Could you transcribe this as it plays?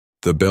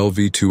The Bell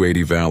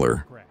V-280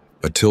 Valor,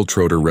 a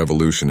Tiltrotor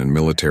revolution in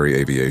military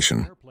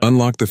aviation.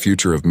 Unlock the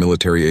future of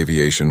military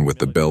aviation with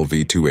the Bell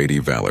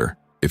V-280 Valor.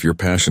 If you're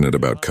passionate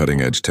about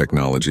cutting-edge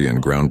technology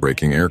and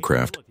groundbreaking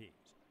aircraft,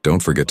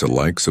 don't forget to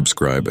like,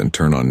 subscribe, and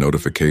turn on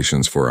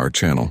notifications for our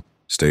channel.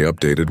 Stay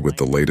updated with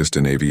the latest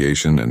in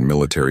aviation and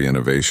military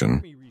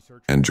innovation,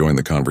 and join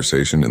the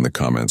conversation in the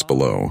comments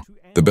below.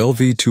 The Bell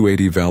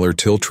V-280 Valor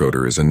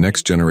Tiltrotor is a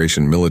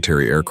next-generation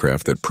military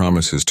aircraft that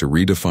promises to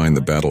redefine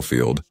the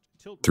battlefield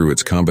through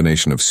its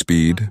combination of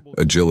speed,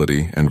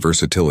 agility, and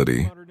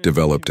versatility,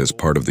 developed as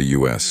part of the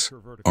U.S.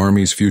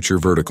 Army's Future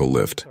Vertical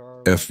Lift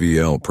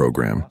 (FVL)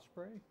 program.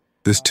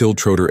 This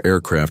Tiltrotor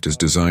aircraft is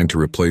designed to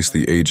replace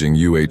the aging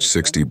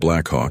UH-60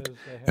 Black Hawk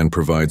and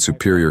provide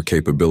superior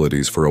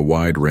capabilities for a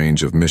wide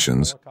range of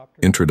missions.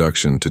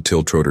 Introduction to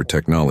Tiltrotor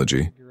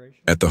technology.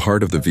 At the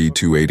heart of the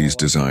V-280's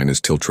design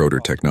is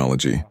Tiltrotor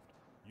technology,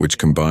 which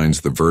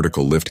combines the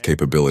vertical lift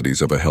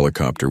capabilities of a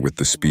helicopter with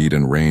the speed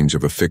and range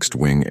of a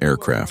fixed-wing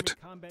aircraft.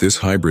 This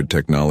hybrid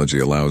technology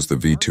allows the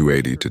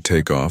V-280 to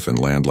take off and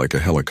land like a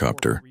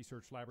helicopter,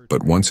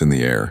 but once in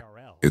the air,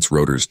 its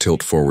rotors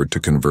tilt forward to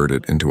convert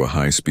it into a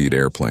high-speed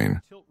airplane.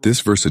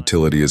 This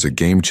versatility is a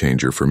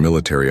game-changer for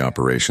military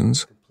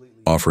operations,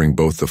 offering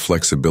both the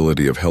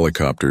flexibility of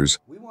helicopters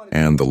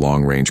and the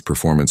long-range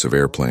performance of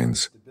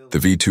airplanes. The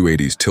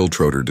V-280's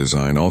Tiltrotor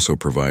design also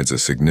provides a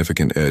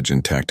significant edge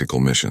in tactical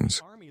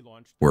missions,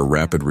 where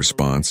rapid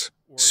response,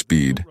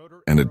 speed,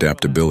 and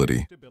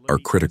adaptability are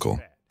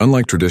critical.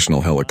 Unlike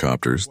traditional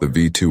helicopters, the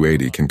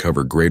V-280 can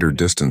cover greater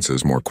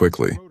distances more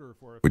quickly,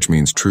 which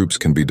means troops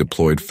can be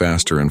deployed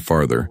faster and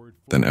farther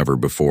than ever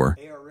before.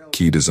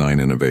 Key design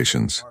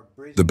innovations.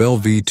 The Bell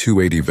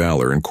V-280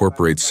 Valor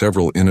incorporates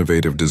several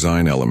innovative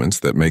design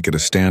elements that make it a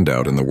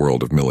standout in the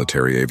world of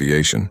military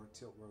aviation.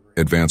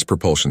 Advanced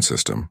propulsion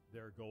system.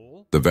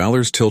 The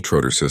Valor's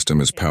Tiltrotor system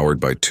is powered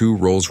by two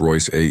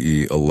Rolls-Royce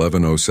AE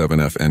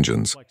 1107F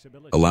engines,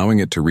 allowing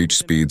it to reach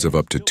speeds of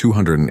up to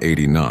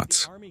 280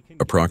 knots,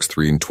 approx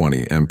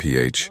 320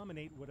 mph.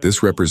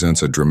 This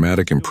represents a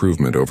dramatic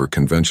improvement over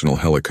conventional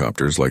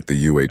helicopters like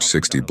the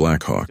UH-60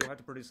 Black Hawk,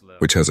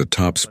 which has a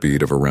top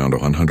speed of around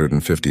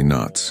 150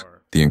 knots.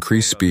 The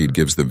increased speed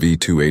gives the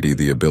V-280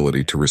 the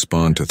ability to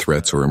respond to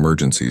threats or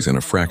emergencies in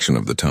a fraction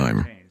of the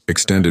time.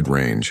 Extended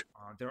range.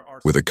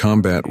 With a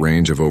combat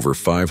range of over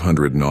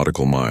 500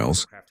 nautical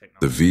miles,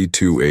 the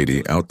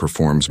V-280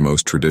 outperforms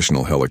most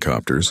traditional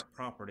helicopters,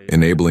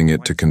 enabling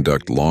it to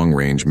conduct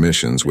long-range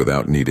missions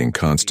without needing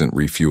constant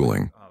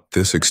refueling.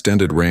 This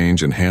extended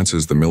range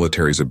enhances the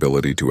military's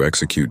ability to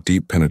execute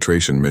deep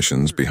penetration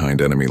missions behind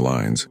enemy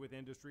lines,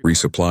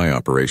 resupply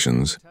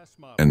operations,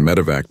 and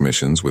medevac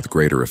missions with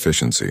greater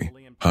efficiency.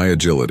 High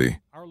agility.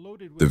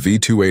 The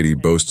V-280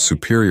 boasts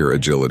superior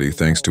agility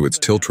thanks to its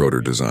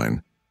Tiltrotor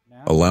design,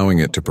 allowing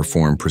it to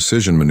perform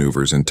precision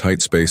maneuvers in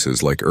tight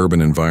spaces like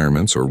urban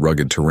environments or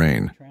rugged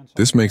terrain.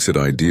 This makes it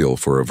ideal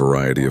for a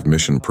variety of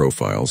mission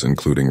profiles,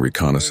 including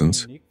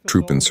reconnaissance,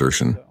 troop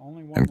insertion,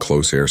 and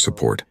close air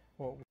support.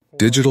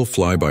 Digital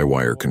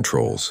fly-by-wire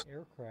controls.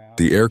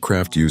 The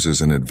aircraft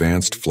uses an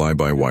advanced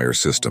fly-by-wire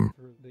system,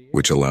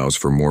 which allows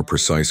for more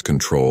precise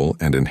control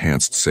and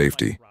enhanced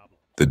safety.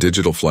 The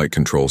digital flight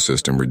control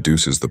system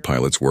reduces the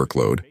pilot's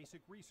workload,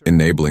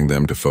 enabling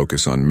them to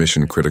focus on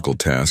mission-critical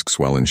tasks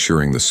while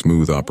ensuring the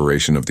smooth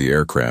operation of the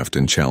aircraft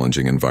in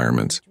challenging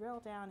environments.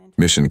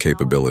 Mission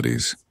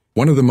capabilities.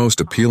 One of the most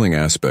appealing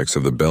aspects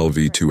of the Bell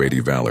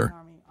V-280 Valor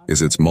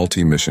is its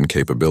multi-mission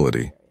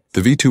capability.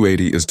 The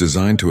V-280 is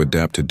designed to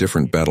adapt to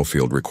different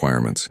battlefield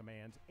requirements,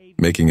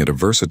 making it a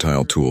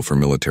versatile tool for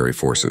military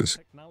forces.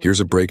 Here's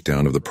a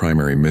breakdown of the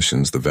primary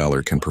missions the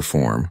Valor can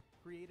perform.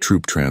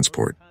 Troop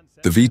transport.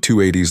 The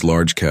V-280's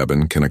large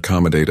cabin can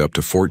accommodate up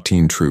to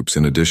 14 troops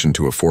in addition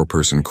to a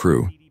 4-person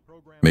crew,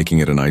 making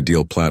it an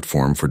ideal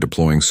platform for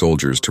deploying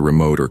soldiers to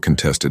remote or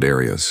contested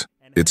areas.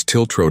 Its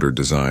Tiltrotor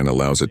design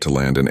allows it to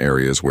land in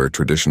areas where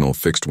traditional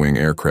fixed-wing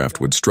aircraft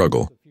would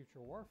struggle,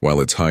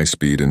 while its high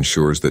speed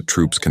ensures that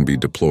troops can be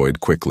deployed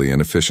quickly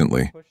and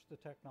efficiently.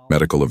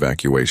 Medical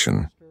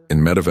evacuation. In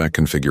medevac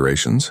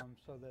configurations,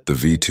 the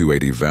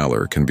V-280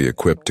 Valor can be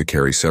equipped to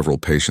carry several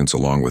patients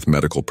along with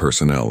medical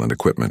personnel and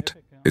equipment.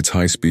 Its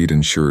high speed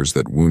ensures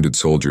that wounded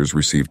soldiers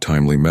receive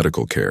timely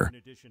medical care,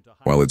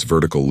 while its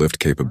vertical lift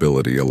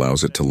capability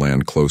allows it to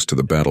land close to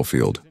the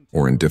battlefield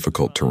or in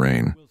difficult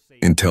terrain.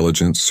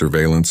 Intelligence,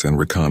 surveillance, and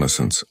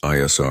reconnaissance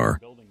 (ISR).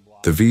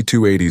 The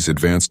V-280's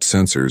advanced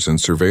sensors and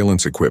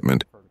surveillance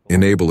equipment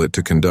enable it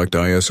to conduct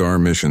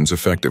ISR missions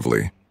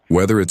effectively,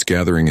 whether it's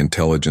gathering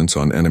intelligence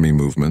on enemy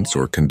movements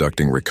or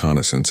conducting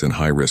reconnaissance in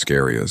high-risk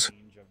areas.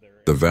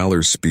 The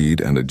Valor's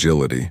speed and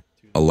agility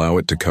allow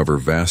it to cover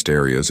vast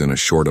areas in a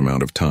short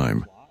amount of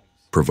time,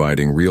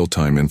 providing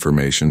real-time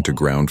information to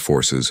ground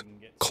forces,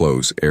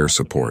 close air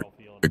support.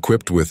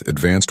 Equipped with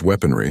advanced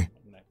weaponry,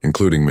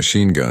 including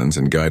machine guns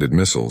and guided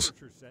missiles,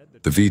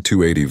 the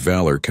V-280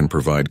 Valor can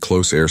provide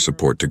close air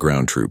support to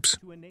ground troops.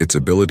 Its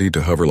ability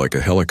to hover like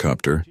a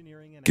helicopter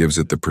gives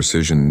it the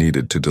precision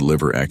needed to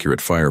deliver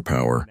accurate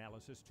firepower,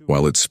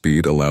 while its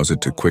speed allows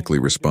it to quickly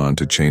respond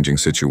to changing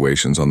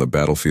situations on the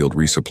battlefield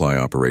resupply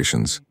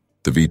operations.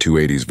 The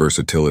V-280's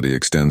versatility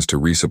extends to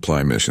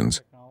resupply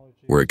missions,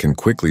 where it can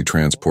quickly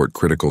transport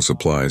critical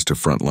supplies to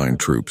frontline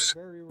troops.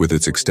 With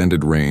its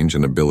extended range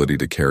and ability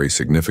to carry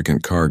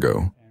significant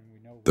cargo,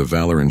 the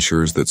Valor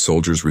ensures that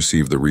soldiers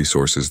receive the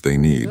resources they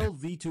need,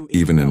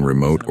 even in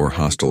remote or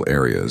hostile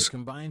areas,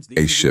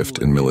 a shift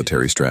in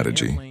military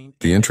strategy.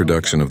 The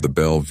introduction of the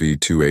Bell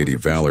V-280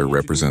 Valor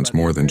represents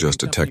more than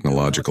just a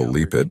technological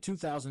leap. It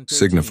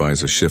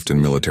signifies a shift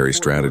in military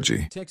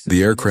strategy.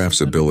 The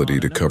aircraft's ability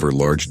to cover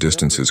large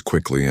distances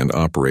quickly and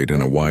operate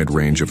in a wide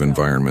range of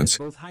environments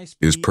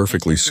is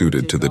perfectly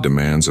suited to the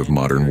demands of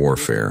modern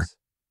warfare,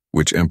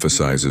 which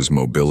emphasizes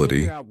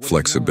mobility,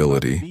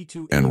 flexibility,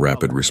 and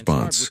rapid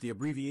response.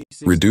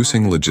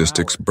 Reducing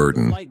logistics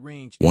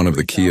burden. One of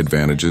the key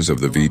advantages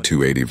of the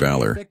V-280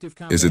 Valor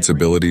is its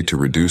ability to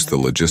reduce the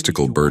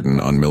logistical burden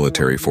on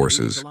military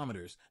forces.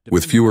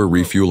 With fewer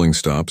refueling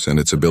stops and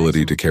its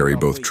ability to carry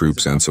both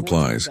troops and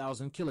supplies,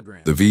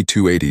 the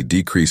V-280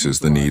 decreases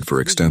the need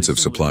for extensive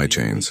supply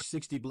chains,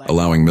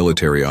 allowing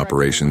military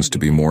operations to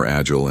be more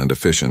agile and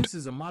efficient,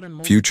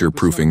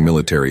 future-proofing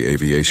military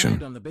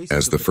aviation.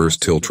 As the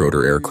first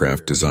Tiltrotor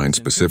aircraft designed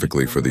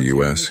specifically for the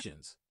U.S.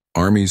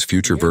 Army's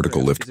Future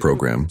Vertical Lift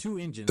program,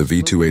 the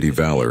V-280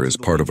 Valor is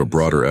part of a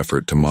broader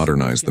effort to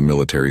modernize the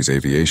military's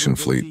aviation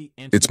fleet.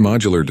 Its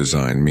modular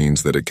design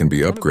means that it can be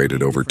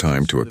upgraded over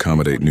time to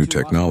accommodate new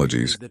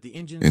technologies,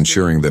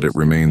 ensuring that it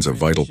remains a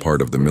vital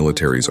part of the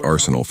military's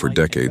arsenal for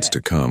decades to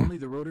come.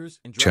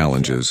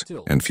 Challenges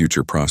and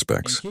future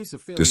prospects.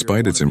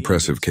 Despite its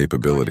impressive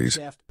capabilities,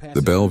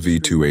 the Bell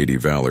V-280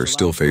 Valor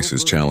still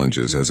faces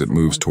challenges as it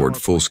moves toward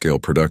full-scale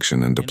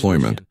production and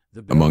deployment.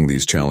 Among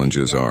these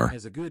challenges are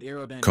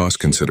cost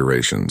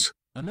considerations.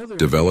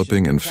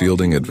 Developing and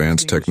fielding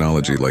advanced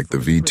technology like the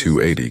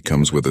V-280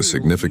 comes with a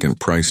significant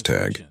price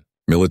tag.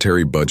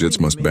 Military budgets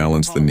must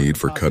balance the need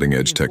for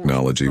cutting-edge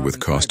technology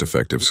with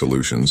cost-effective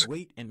solutions,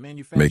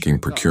 making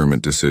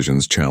procurement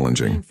decisions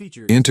challenging.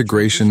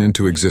 Integration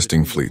into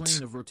existing fleets.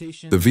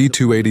 The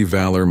V-280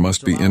 Valor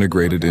must be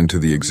integrated into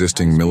the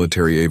existing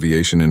military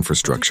aviation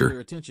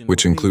infrastructure,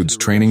 which includes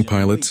training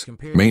pilots,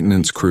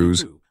 maintenance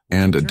crews,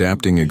 and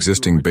adapting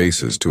existing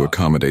bases to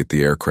accommodate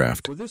the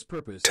aircraft.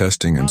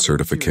 Testing and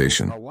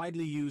certification.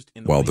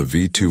 While the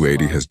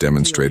V-280 has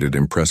demonstrated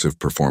impressive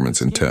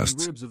performance in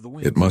tests,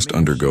 it must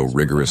undergo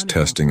rigorous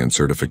testing and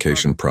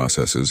certification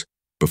processes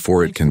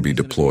before it can be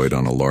deployed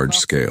on a large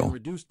scale.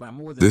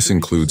 This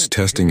includes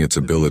testing its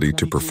ability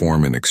to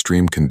perform in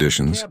extreme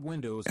conditions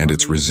and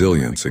its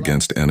resilience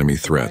against enemy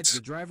threats.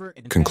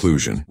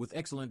 Conclusion: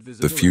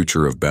 the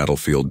future of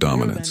battlefield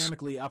dominance.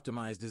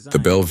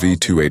 The Bell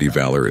V-280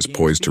 Valor is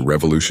poised to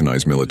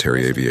revolutionize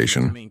military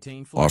aviation,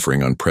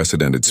 offering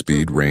unprecedented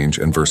speed, range,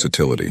 and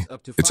versatility.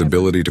 Its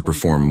ability to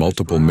perform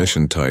multiple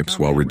mission types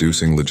while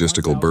reducing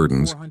logistical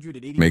burdens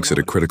makes it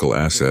a critical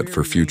asset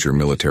for future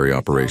military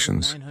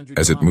operations.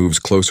 As it moves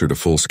closer to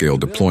full-scale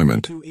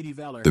deployment,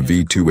 the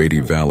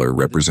V-280 Valor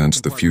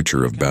represents the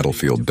future of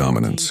battlefield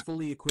dominance.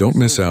 Don't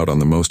miss out on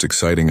the most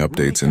exciting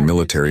updates in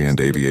military and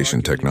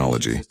aviation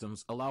technology.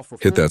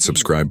 Hit that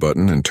subscribe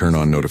button and turn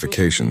on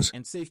notifications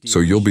so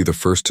you'll be the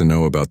first to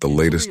know about the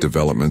latest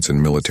developments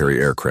in military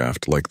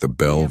aircraft like the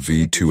Bell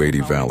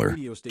V-280 Valor.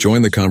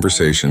 Join the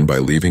conversation by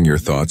leaving your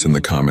thoughts in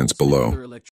the comments below.